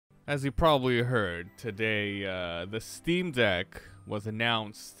As you probably heard today, the Steam Deck was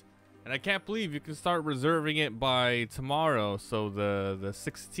announced, and I can't believe you can start reserving it by tomorrow, so the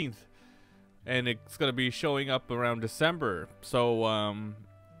 16th, and it's gonna be showing up around December. So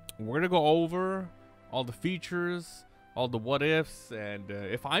we're gonna go over all the features, all the what ifs, and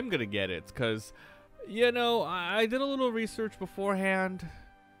if I'm gonna get it, because you know I did a little research beforehand.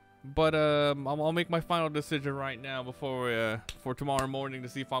 But I'll make my final decision right now before for tomorrow morning to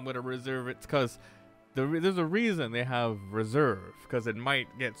see if I'm gonna reserve it, because there's a reason they have reserve, because it might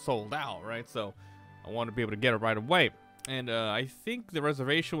get sold out, right? So I want to be able to get it right away. And I think the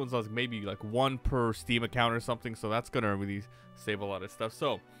reservation was like maybe like 1 per Steam account or something, so that's gonna really save a lot of stuff.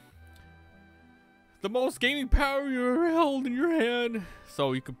 So the most gaming power you ever held in your hand,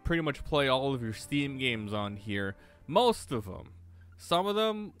 so you could pretty much play all of your Steam games on here, most of them. Some of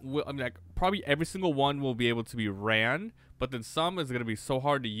them, I mean, like probably every single one will be able to be ran, but then some is going to be so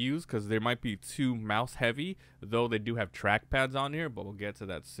hard to use because they might be too mouse heavy, though they do have trackpads on here, but we'll get to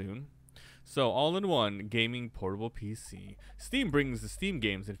that soon. So, all-in-one gaming portable PC. Steam brings the Steam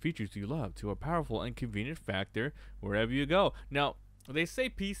games and features you love to a powerful and convenient factor wherever you go. Now, they say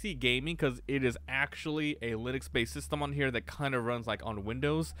PC gaming because it is actually a Linux-based system on here that kind of runs like on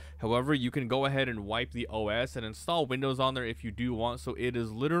Windows. However, you can go ahead and wipe the OS and install Windows on there if you do want. So it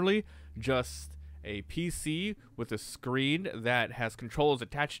is literally just a PC with a screen that has controls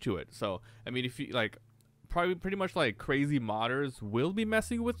attached to it. So, I mean, if you like, probably pretty much like crazy modders will be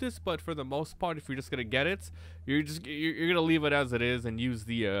messing with this, but for the most part, if you're just gonna get it, you're gonna leave it as it is and use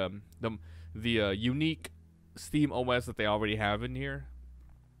the unique Steam OS that they already have in here.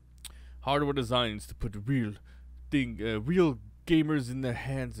 Hardware designs to put real gamers in the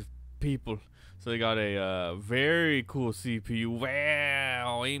hands of people. So they got a very cool CPU.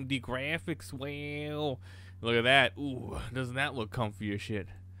 Wow, AMD graphics. Wow, look at that. Ooh, doesn't that look comfy as shit?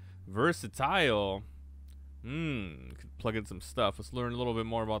 Versatile. Could plug in some stuff. Let's learn a little bit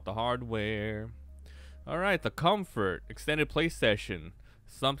more about the hardware. All right, the comfort, extended play session.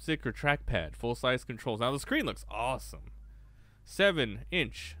 Thumbstick or trackpad, full-size controls. Now the screen looks awesome.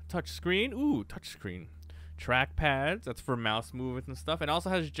 7-inch touchscreen. Ooh, touchscreen. Trackpads, that's for mouse movement and stuff. And also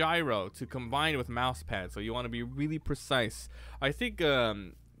has gyro to combine with mouse pad, so you want to be really precise. I think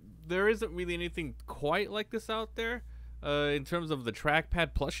there isn't really anything quite like this out there in terms of the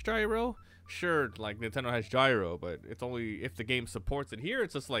trackpad plus gyro. Sure, like Nintendo has gyro, but it's only if the game supports it. Here,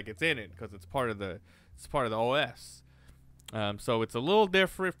 it's just like it's in it because it's part of the OS. So it's a little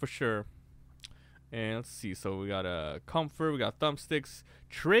different for sure. And let's see. So we got comfort. We got thumbsticks,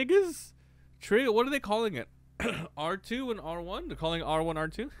 triggers. What are they calling it? R2 and R1. They're calling it R1,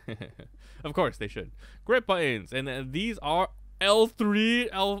 R2. Of course they should. Grip buttons, and these are L3,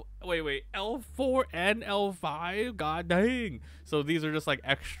 L4 and L5. God dang. So these are just like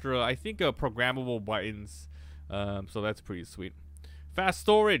extra, I think, programmable buttons. So that's pretty sweet. Fast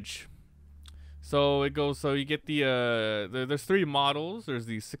storage. So it goes, so you get there's 3 models. There's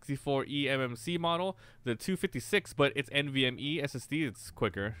the 64E MMC model, the 256, but it's NVMe SSD, it's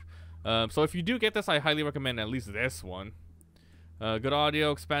quicker. So if you do get this, I highly recommend at least this one. Good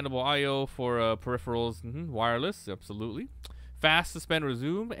audio, expandable IO for peripherals, wireless, absolutely. Fast suspend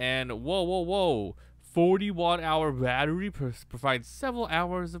resume, and whoa, 40 watt-hour battery provides several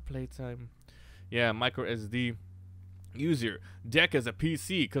hours of playtime. Yeah, micro SD. Use your deck as a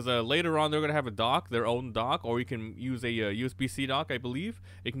PC, because later on they're going to have a dock, their own dock, or you can use a USB-C dock, I believe.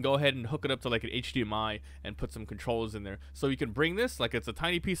 You can go ahead and hook it up to like an HDMI and put some controls in there. So you can bring this, like it's a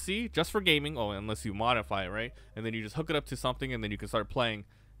tiny PC, just for gaming, unless you modify it, right? And then you just hook it up to something, and then you can start playing.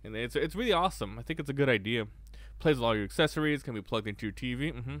 And it's really awesome. I think it's a good idea. Plays with all your accessories, can be plugged into your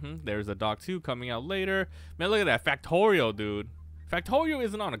TV. There's a dock 2 coming out later. Man, look at that, Factorio, dude. Factorio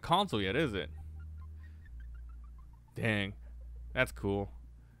isn't on a console yet, is it? Dang, that's cool.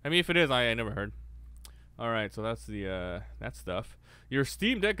 I mean, if it is, I never heard. All right, so that's the that stuff. Your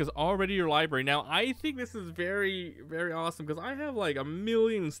Steam Deck is already your library. Now, I think this is very, very awesome because I have like 1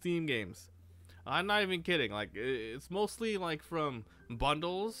 million Steam games. I'm not even kidding. Like, it's mostly like from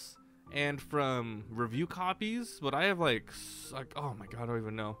bundles and from review copies, but I have like oh my god, I don't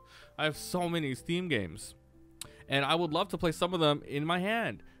even know. I have so many Steam games, and I would love to play some of them in my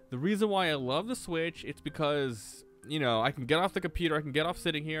hand. The reason why I love the Switch, it's because, you know, I can get off the computer, I can get off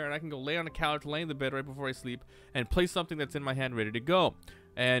sitting here, and I can go lay on the couch, lay in the bed right before I sleep, and play something that's in my hand ready to go.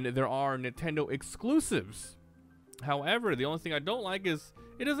 And there are Nintendo exclusives. However, the only thing I don't like is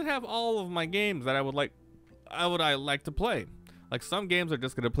it doesn't have all of my games that I would like to play. Like, some games are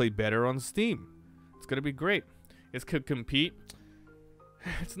just gonna play better on Steam. It's gonna be great. It could compete.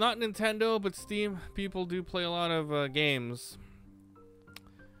 It's not Nintendo, but Steam people do play a lot of games.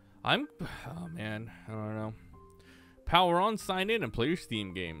 Oh man, I don't know. Power on, sign in, and play your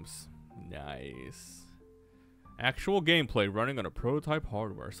Steam games. Nice. Actual gameplay running on a prototype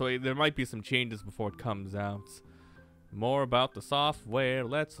hardware. So there might be some changes before it comes out. More about the software.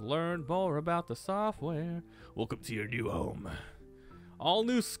 Let's learn more about the software. Welcome to your new home. All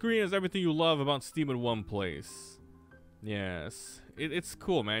new screen is everything you love about Steam in one place. Yes, it's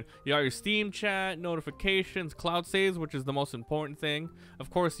cool, man. You got your Steam chat, notifications, cloud saves, which is the most important thing. Of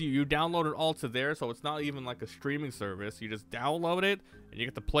course, you download it all to there, so it's not even like a streaming service. You just download it, and you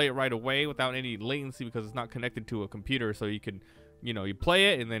get to play it right away without any latency because it's not connected to a computer. So you can, you know, you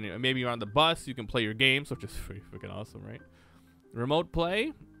play it, and then maybe you're on the bus, you can play your games, which is pretty freaking awesome, right? Remote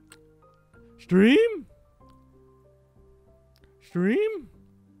play, stream.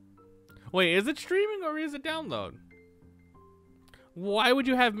 Wait, is it streaming or is it download? Why would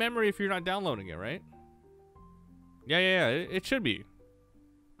you have memory if you're not downloading it, right? Yeah, it should be.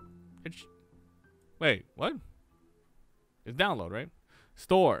 Wait, what? It's download, right?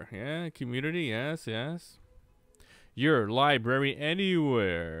 Store, yeah, community, yes. Your library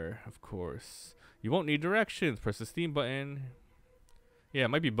anywhere, of course. You won't need directions. Press the Steam button. Yeah,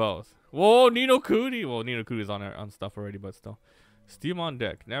 it might be both. Whoa, Nino Kuni. Well, Nino Kuni's on stuff already, but still. Steam on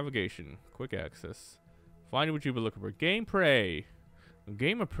deck. Navigation. Quick access. Find what you've been looking for. Game Prey.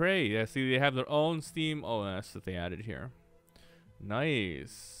 Game of Prey. Yeah, see, they have their own Steam OS that they added here.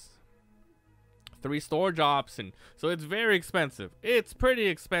 Nice. 3 storage options. So it's very expensive. It's pretty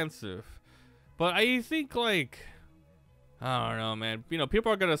expensive. But I think, like, I don't know, man. You know,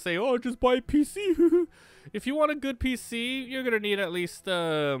 people are going to say, oh, just buy a PC. If you want a good PC, you're going to need at least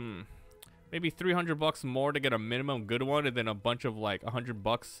maybe $300 more to get a minimum good one. And then a bunch of, like, $100,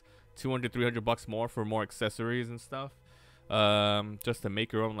 $200, $300 more for more accessories and stuff. Just to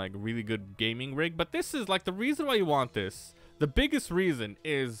make your own, like, really good gaming rig. But this is, like, the reason why you want this. The biggest reason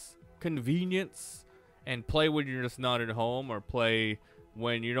is convenience and play when you're just not at home or play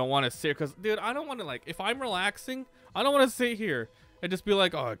when you don't want to sit. Because, dude, I don't want to, like, if I'm relaxing, I don't want to sit here and just be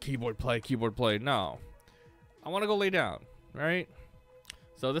like, oh, keyboard play. No. I want to go lay down, right?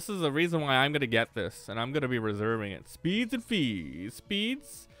 So this is the reason why I'm going to get this, and I'm going to be reserving it. Speeds and fees.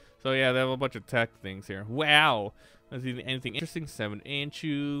 Speeds. So, yeah, they have a bunch of tech things here. Wow. Let's see anything interesting. 7-inch.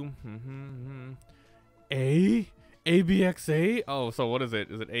 ABXA? Oh, so what is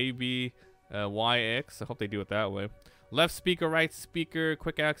it? Is it YX? I hope they do it that way. Left speaker, right speaker,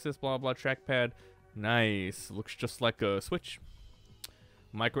 quick access, blah, blah, trackpad. Nice. Looks just like a Switch.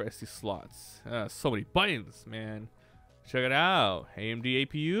 Micro SD slots. So many buttons, man. Check it out. AMD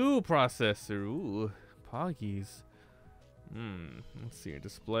APU processor. Ooh, poggies. Let's see.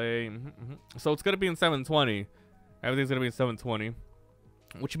 Display. So it's going to be in 720. Everything's going to be in 720.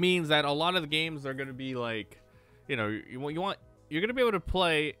 Which means that a lot of the games are going to be like, you know, you're going to be able to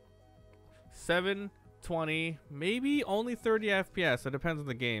play 720, maybe only 30 FPS. It depends on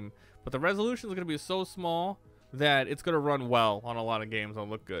the game. But the resolution is going to be so small that it's going to run well on a lot of games and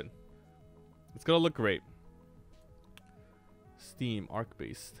look good. It's going to look great. Steam,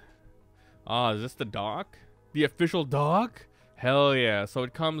 ARC-based. Ah, is this the dock? The official dock? Hell yeah. So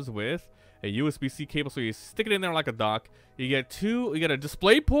it comes with a USB-C cable, so you stick it in there like a dock. You get a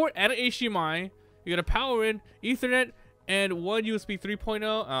display port and an HDMI. You get a power in, Ethernet, and one USB 3.0.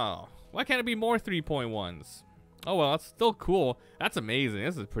 Oh, why can't it be more 3.1s? Oh well, that's still cool. That's amazing.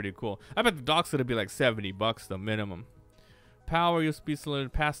 This is pretty cool. I bet the dock's gonna be like $70 the minimum. Power, USB cylinder,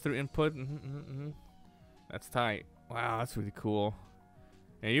 pass-through input. That's tight. Wow, that's really cool.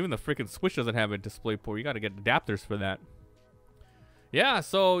 And even the freaking Switch doesn't have a display port. You gotta get adapters for that. Yeah,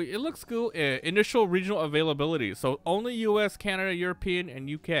 so it looks cool. Initial regional availability. So only US, Canada, European, and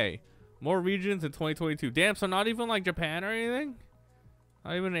UK. More regions in 2022. Damn, so not even like Japan or anything?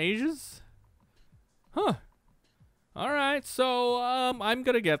 Not even Asia's? Huh. Alright, so I'm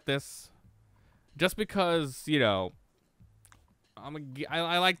gonna get this. Just because, you know,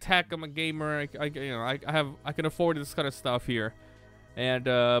 I like tech, I'm a gamer, I can afford this kind of stuff here. And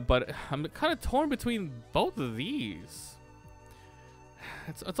but I'm kind of torn between both of these.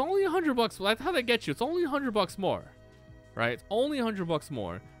 It's only $100. That's how they get you. It's only $100 more, right? It's only $100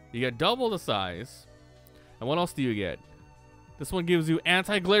 more. You get double the size. And what else do you get? This one gives you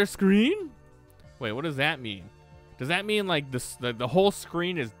anti-glare screen. Wait, what does that mean? Does that mean like this? The whole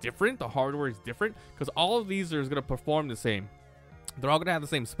screen is different? The hardware is different? Because all of these are gonna perform the same. They're all gonna have the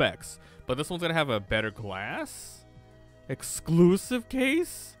same specs, but this one's gonna have a better glass. Exclusive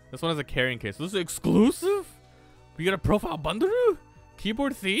case. This one has a carrying case. This is exclusive. You get a profile bundle.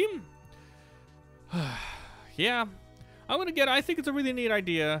 Keyboard theme? Yeah. I think it's a really neat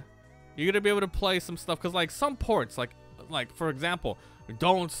idea. You're going to be able to play some stuff. Because, like, some ports, like for example,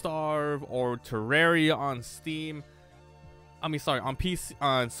 Don't Starve or Terraria on Steam. I mean, sorry, on PC,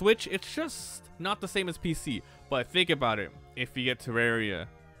 on Switch, it's just not the same as PC. But think about it. If you get Terraria,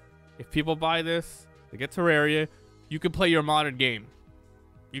 if people buy this, they get Terraria, you can play your modded game.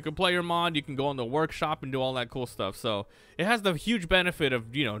 You can play your mod, you can go in the workshop and do all that cool stuff. So it has the huge benefit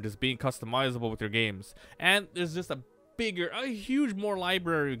of, you know, just being customizable with your games. And there's just a huge more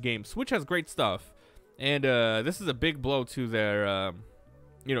library of games. Switch has great stuff. And this is a big blow to their,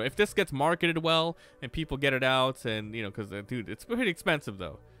 you know, if this gets marketed well and people get it out and, you know, because, dude, it's pretty expensive,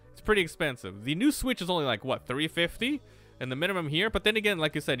 though. It's pretty expensive. The new Switch is only like, what, $350? And the minimum here? But then again,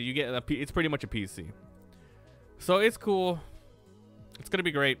 like you said, you get it's pretty much a PC. So it's cool. It's going to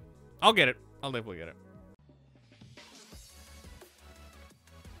be great. I'll get it. I'll definitely get it.